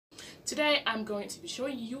Today I'm going to be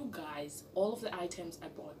showing you guys all of the items I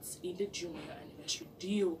bought in the Jumia anniversary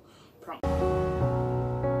deal promo.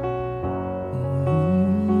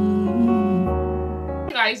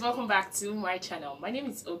 Hey guys, welcome back to my channel. My name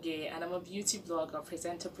is Oge and I'm a beauty blogger,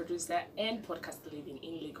 presenter, producer and podcast living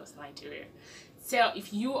in Lagos, Nigeria. So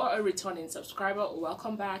if you are a returning subscriber,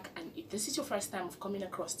 welcome back, and if this is your first time of coming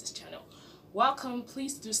across this channel, welcome.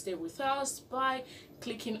 Please do stay with us by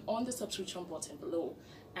clicking on the subscription button below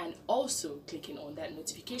and also clicking on that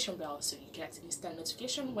notification bell so you get instant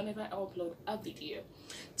notification whenever I upload a video.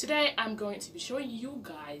 Today I'm going to be showing you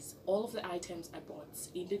guys all of the items I bought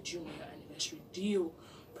in the Jumia anniversary deal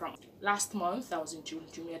promo. Last month, I was in June,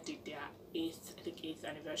 Jumia did their 8th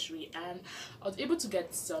anniversary, and I was able to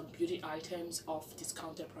get some beauty items off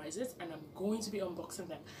discounted prices, and I'm going to be unboxing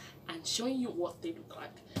them and showing you what they look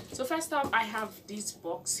like. So first up, I have this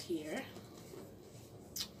box here.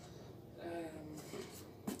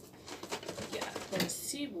 Yeah, let's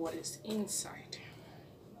see what is inside.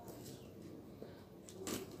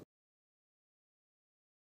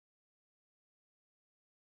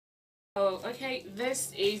 Oh, okay,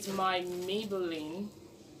 this is my Maybelline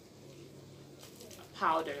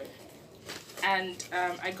powder, and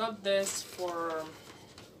I got this for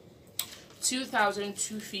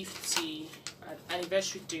 2,250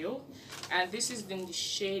 anniversary deal, and this is in the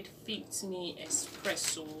shade Fit Me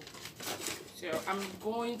Espresso. So I'm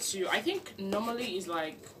going to, I think normally is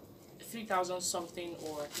like 3,000 something,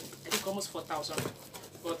 or I think almost 4,000,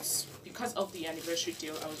 but because of the anniversary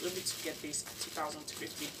deal I was able to get this at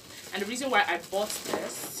 2,250. And the reason why I bought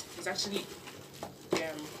this is actually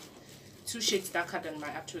 2 shades darker than my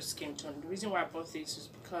actual skin tone. The reason why I bought this is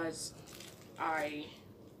because I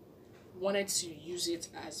wanted to use it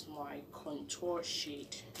as my contour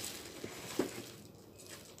shade.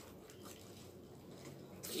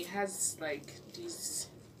 It has like this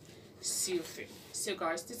seal thing. So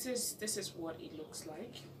guys, this is what it looks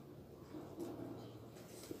like.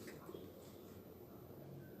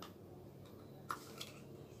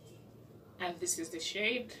 And this is the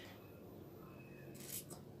shade.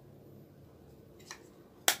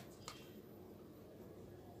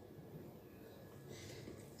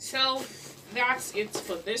 So that's it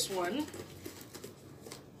for this one.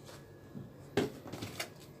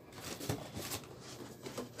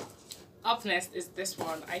 Up next is this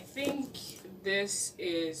one. I think this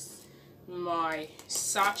is my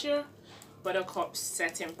SACHA Buttercup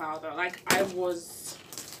setting powder. Like, I was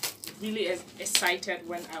really excited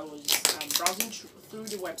when I was browsing through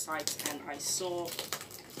the website and I saw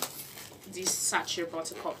this SACHA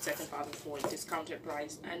Buttercup setting powder for a discounted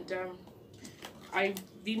price, and I've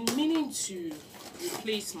been meaning to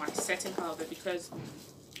replace my setting powder because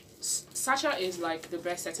SACHA is like the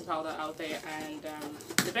best setting powder out there, and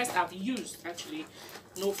the best I've used actually,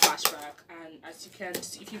 no flashback. And as you can,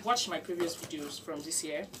 if you've watched my previous videos from this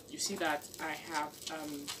year, you see that I have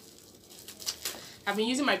I've been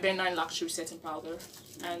using my Benign Luxury setting powder,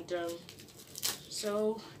 and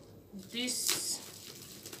so this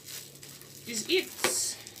is it.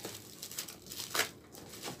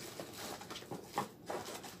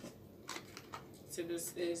 So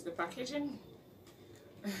this is the packaging.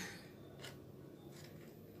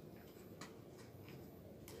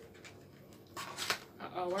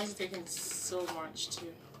 Why is it taking so much to?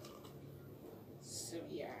 So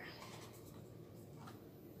yeah.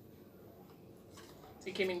 So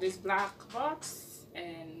it came in this black box,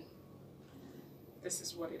 and this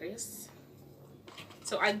is what it is.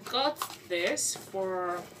 So I got this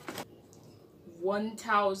for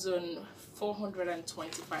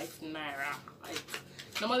 1,425 naira.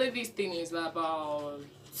 Normally this thing is about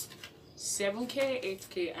 7k,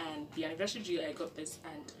 8k, and the anniversary deal I got this,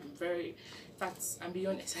 and I'm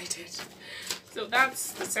beyond excited. So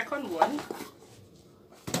that's the second one.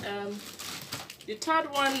 The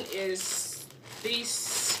third one is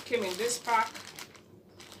this, came in this pack,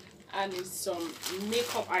 and it's some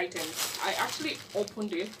makeup items. I actually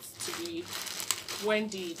opened it when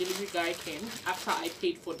the delivery guy came, after I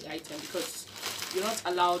paid for the item, because you're not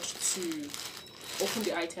allowed to open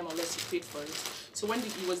the item unless you paid for it. So when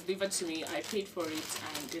it was delivered to me, I paid for it,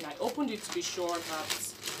 and then I opened it to be sure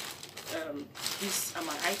that these are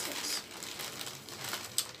my items.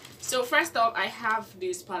 So first up, I have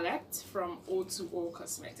this palette from OTWOO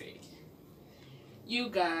cosmetic. You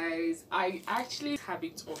guys, I actually have a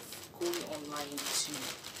habit of going online to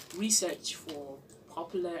research for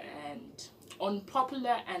popular and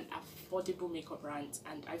unpopular and affordable makeup brands,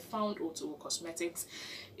 and I found OTWOO Cosmetics.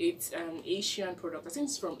 It's an Asian product. I think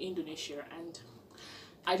it's from Indonesia, and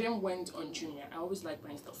I then went on Jumia. I always like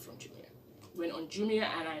buying stuff from Jumia. Went on Jumia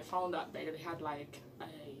and I found out that they had like a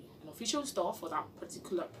an official store for that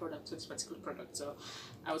particular product, so this particular product. So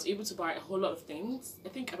I was able to buy a whole lot of things. I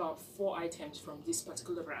think about 4 items from this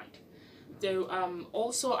particular brand. So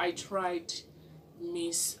also I tried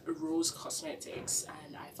Miss Rose Cosmetics,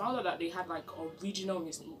 and I found out that they had like original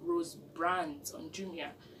Miss Rose brands on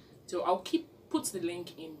Jumia. So I'll put the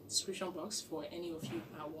link in the description box for any of you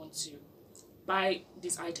that want to buy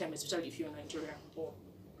this item, especially if you're in Nigeria. Or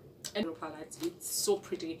palette, it's so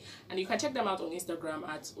pretty, and you can check them out on Instagram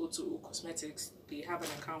at OTWOO Cosmetics. They have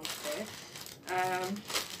an account there.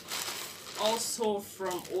 Also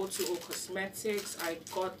from OTWOO Cosmetics, I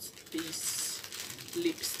got this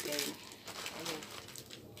lip stain.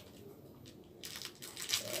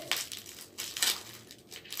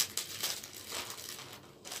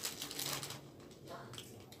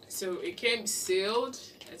 So it came sealed,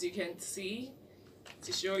 as you can see,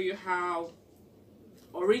 to show you how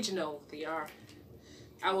original they are.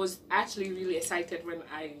 I was actually really excited when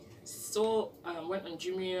I went on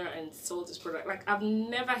Jumia and saw this product. Like, I've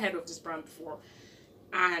never heard of this brand before,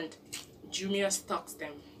 and Jumia stocks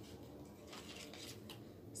them.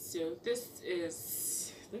 So this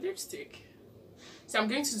is the lipstick. So I'm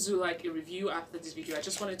going to do like a review after this video. I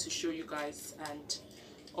just wanted to show you guys, and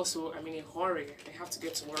also I'm in a hurry. I have to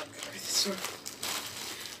get to work.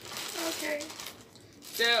 Okay.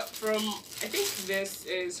 So I think this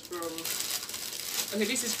is from, okay,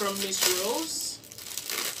 this is from Miss Rose.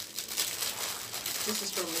 This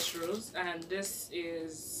is from Miss Rose, and this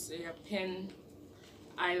is a pen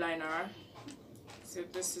eyeliner. So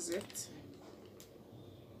this is it.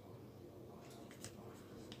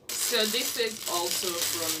 So this is also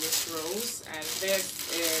from Miss Rose, and this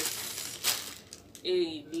is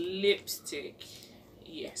a lipstick.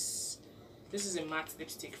 Yes, this is a matte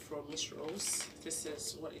lipstick from Miss Rose. This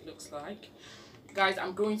is what it looks like. Guys,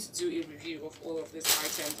 I'm going to do a review of all of these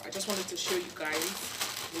items. I just wanted to show you guys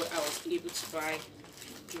what I was able to buy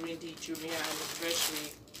during the Jumia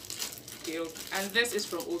anniversary deal. And this is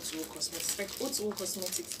from OTWOO Cosmetics. Like, OTWOO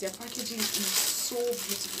Cosmetics, their packaging is so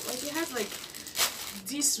beautiful. Like, it has like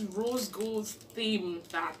this rose gold theme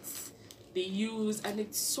that they use, and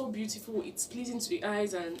it's so beautiful. It's pleasing to the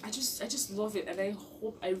eyes, and I just love it. And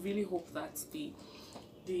I really hope that the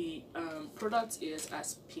product is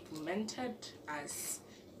as pigmented as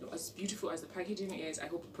beautiful as the packaging is. I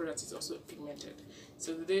hope the product is also pigmented.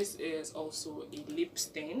 So this is also a lip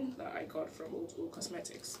stain that I got from OTWOO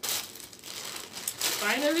Cosmetics.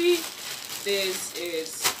 Finally, this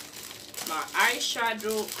is my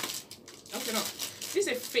eyeshadow. Okay, no, this is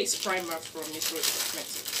a face primer from Miss Rose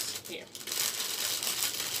Cosmetics. Here.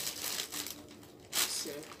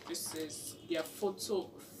 So this is their photo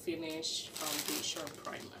finish foundation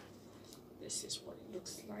primer. This is what it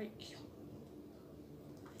looks like.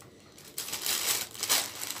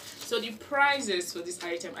 So the prices for this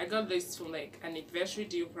item, I got this from like an anniversary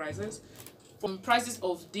deal prices. From prices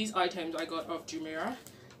of these items I got off Jumia.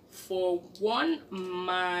 For one,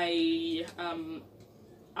 my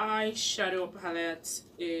eyeshadow palette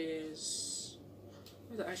is,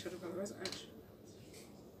 where's the eyeshadow palette? Where's the eyeshadow?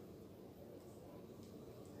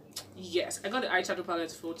 Yes, I got the eyeshadow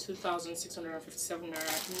palette for 2,657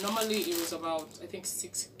 naira. Normally it was about, I think,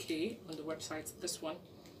 6k on the website. This one,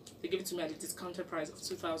 they gave it to me at a discounted price of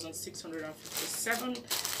 2,657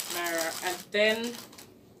 naira. And then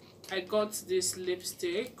I got this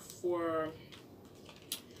lipstick for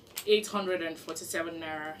 847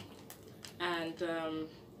 naira. And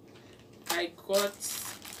I got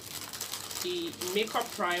the makeup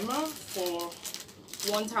primer for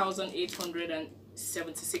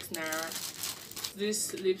 1,876 naira.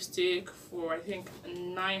 This lipstick for, I think,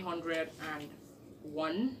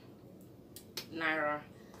 901 naira.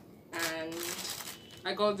 And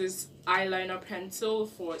I got this eyeliner pencil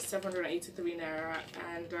for 783 naira.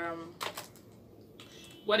 And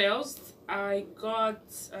what else? I got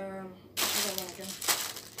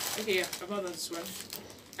okay, yeah, I've not done this one.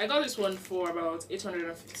 I got this one for about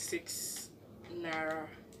 856 naira.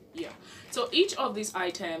 Yeah, so each of these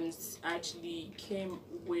items actually came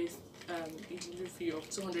with a delivery fee of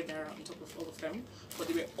 200 naira on top of all of them, but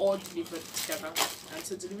they were all delivered together. And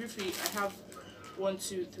so delivery fee, I have 1,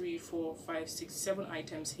 2, 3, 4, 5, 6, 7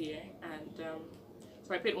 items here, and so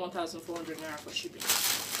I paid 1,400 naira for shipping.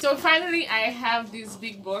 So finally, I have this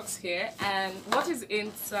big box here, and what is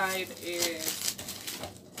inside is,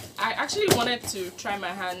 I actually wanted to try my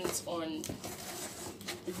hands on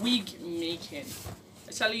wig making,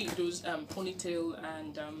 especially those ponytail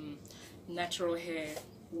and natural hair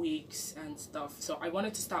wigs and stuff. So I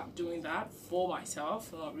wanted to start doing that for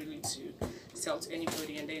myself, not really to sell to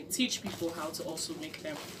anybody, and then teach people how to also make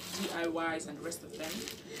them DIYs and the rest of them.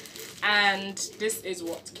 And this is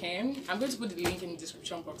what came. I'm going to put the link in the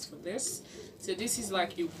description box for this. So this is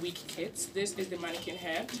like a wig kit. This is the mannequin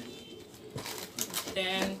head.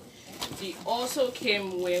 Then they also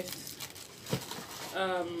came with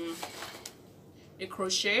a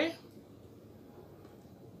crochet.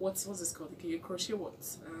 What's this called? Okay, a crochet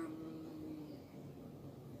what?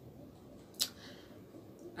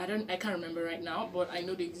 I can't remember right now, but I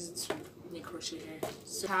know they use it to make crochet hair.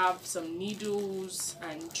 So I have some needles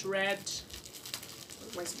and thread.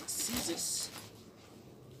 Where's my scissors?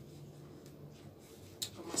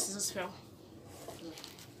 Oh, my scissors fell.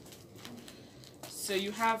 So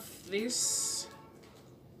you have this.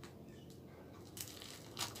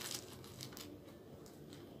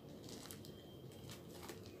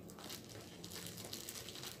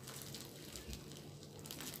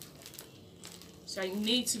 So I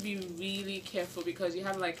need to be really careful because you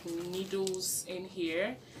have like needles in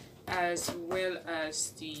here as well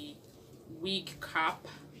as the wig cap.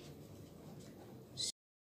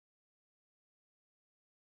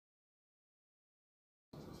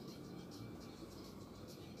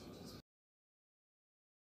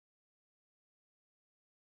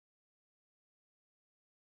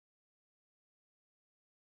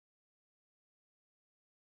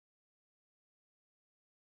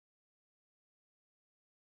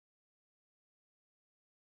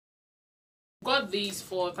 Got these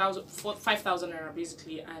for 5,000 naira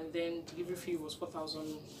basically, and then delivery fee was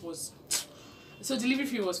 4,000. So delivery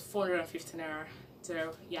fee was 450 naira.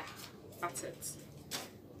 So yeah, that's it.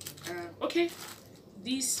 Okay,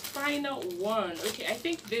 this final one. Okay, I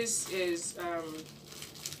think this is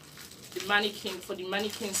the mannequin, for the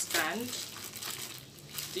mannequin stand.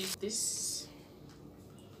 This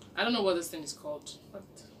I don't know what this thing is called, but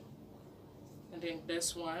and then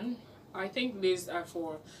this one. I think these are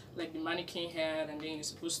for like the mannequin head, and then you're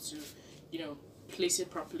supposed to, you know, place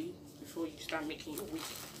it properly before you start making your wig.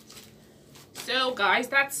 So guys,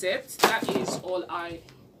 that's it. That is all I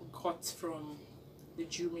got from the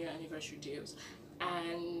Jumia anniversary deals.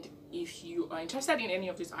 And if you are interested in any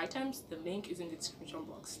of these items, the link is in the description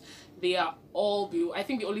box. They are all blue. I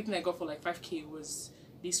think the only thing I got for like 5k was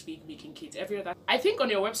this wig making kit. Every other, I think on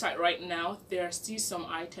your website right now there are still some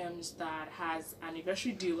items that has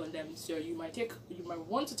anniversary deal on them, so you might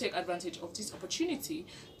want to take advantage of this opportunity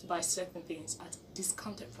to buy certain things at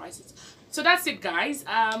discounted prices. So that's it guys.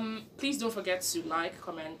 Please don't forget to like,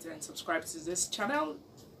 comment and subscribe to this channel,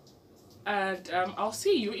 and I'll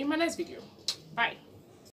see you in my next video. Bye.